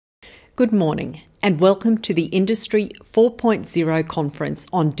Good morning and welcome to the Industry 4.0 conference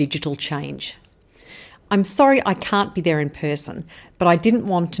on digital change. I'm sorry I can't be there in person, but I didn't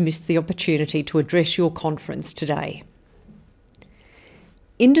want to miss the opportunity to address your conference today.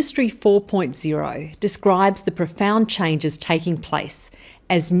 Industry 4.0 describes the profound changes taking place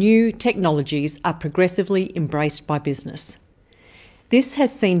as new technologies are progressively embraced by business. This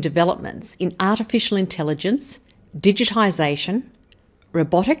has seen developments in artificial intelligence, digitisation,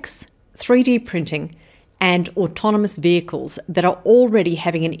 robotics, 3D printing, and autonomous vehicles that are already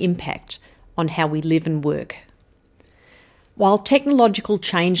having an impact on how we live and work. While technological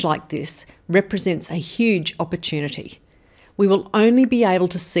change like this represents a huge opportunity, we will only be able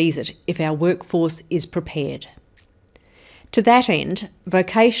to seize it if our workforce is prepared. To that end,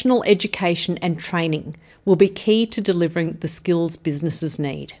 vocational education and training will be key to delivering the skills businesses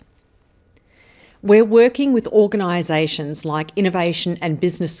need. We're working with organisations like Innovation and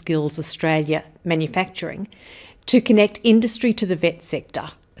Business Skills Australia Manufacturing to connect industry to the vet sector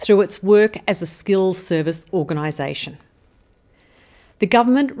through its work as a skills service organisation. The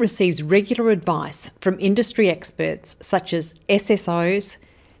government receives regular advice from industry experts such as SSOs,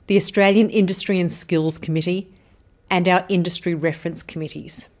 the Australian Industry and Skills Committee, and our industry reference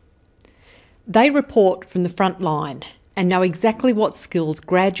committees. They report from the front line and know exactly what skills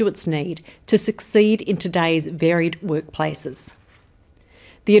graduates need to succeed in today's varied workplaces.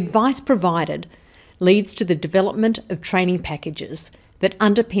 The advice provided leads to the development of training packages that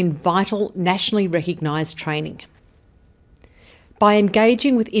underpin vital nationally recognised training. By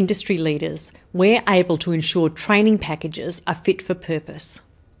engaging with industry leaders, we're able to ensure training packages are fit for purpose.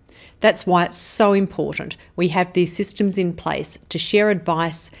 That's why it's so important we have these systems in place to share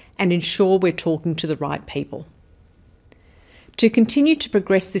advice and ensure we're talking to the right people. To continue to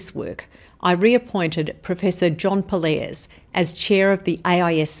progress this work, I reappointed Professor John Pelaez as Chair of the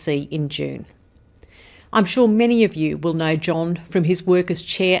AISC in June. I'm sure many of you will know John from his work as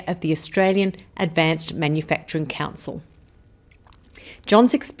Chair of the Australian Advanced Manufacturing Council.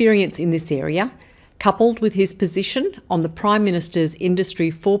 John's experience in this area, coupled with his position on the Prime Minister's Industry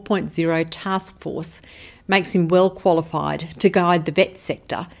 4.0 task force, makes him well qualified to guide the vet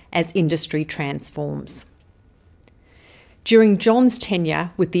sector as industry transforms. During John's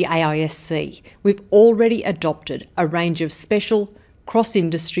tenure with the AISC, we've already adopted a range of special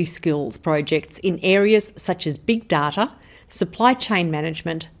cross-industry skills projects in areas such as big data, supply chain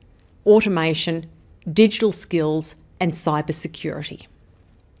management, automation, digital skills, and cybersecurity.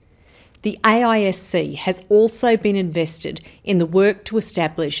 The AISC has also been invested in the work to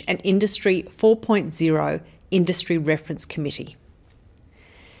establish an Industry 4.0 Industry Reference Committee.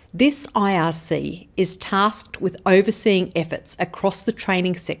 This IRC is tasked with overseeing efforts across the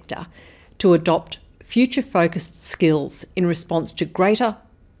training sector to adopt future-focused skills in response to greater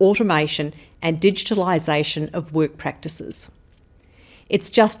automation and digitalisation of work practices. It's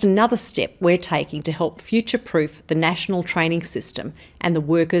just another step we're taking to help future-proof the national training system and the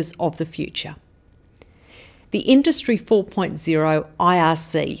workers of the future. The Industry 4.0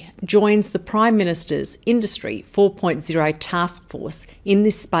 IRC joins the Prime Minister's Industry 4.0 task force in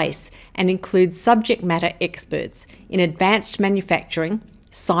this space and includes subject matter experts in advanced manufacturing,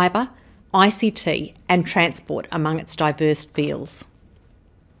 cyber, ICT and transport among its diverse fields.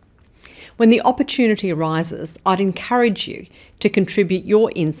 When the opportunity arises, I'd encourage you to contribute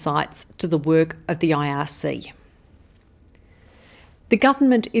your insights to the work of the IRC. The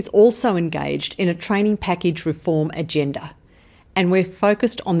government is also engaged in a training package reform agenda, and we're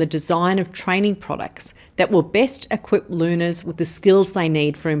focused on the design of training products that will best equip learners with the skills they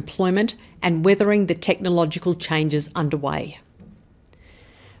need for employment and weathering the technological changes underway.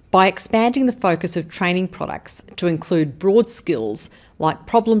 By expanding the focus of training products to include broad skills like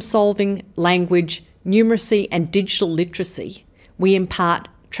problem solving, language, numeracy and digital literacy, we impart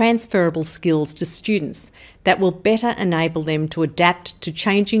transferable skills to students that will better enable them to adapt to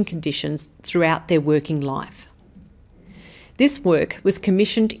changing conditions throughout their working life. This work was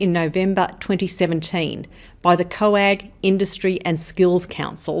commissioned in November 2017 by the COAG Industry and Skills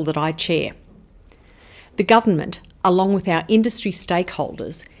Council that I chair. The government, along with our industry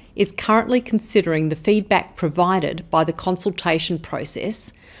stakeholders, is currently considering the feedback provided by the consultation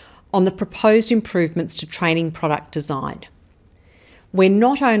process on the proposed improvements to training product design. We're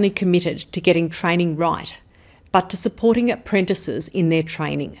not only committed to getting training right, but to supporting apprentices in their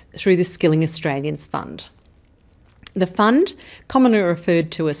training through the Skilling Australians Fund. The fund, commonly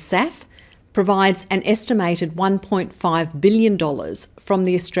referred to as SAF, provides an estimated $1.5 billion from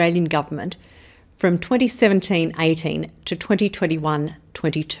the Australian Government from 2017-18 to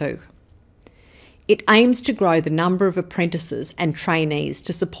 2021-22. It aims to grow the number of apprentices and trainees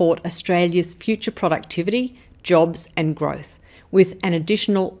to support Australia's future productivity, jobs and growth, with an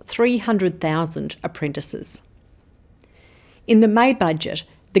additional 300,000 apprentices. In the May budget,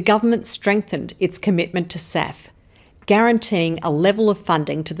 the government strengthened its commitment to SAF, guaranteeing a level of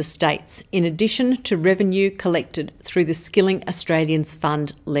funding to the states in addition to revenue collected through the Skilling Australians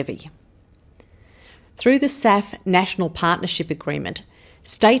Fund levy. Through the SAF National Partnership Agreement,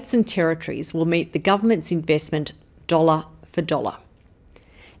 states and territories will meet the government's investment dollar for dollar.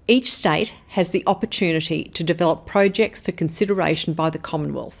 Each state has the opportunity to develop projects for consideration by the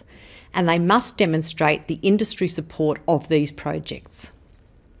Commonwealth, and they must demonstrate the industry support of these projects.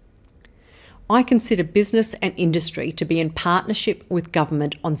 I consider business and industry to be in partnership with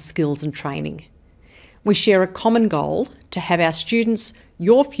government on skills and training. We share a common goal to have our students,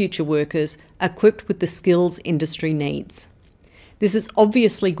 your future workers, equipped with the skills industry needs. This is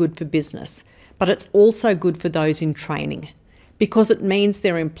obviously good for business, but it's also good for those in training, because it means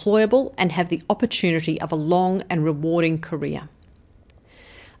they're employable and have the opportunity of a long and rewarding career.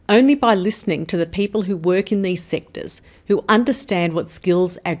 Only by listening to the people who work in these sectors, who understand what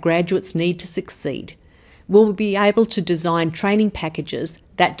skills our graduates need to succeed, will we be able to design training packages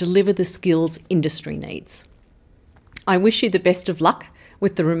that deliver the skills industry needs. I wish you the best of luck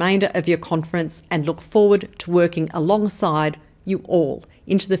with the remainder of your conference and look forward to working alongside you all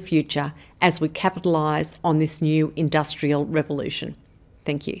into the future as we capitalise on this new industrial revolution.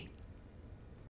 Thank you.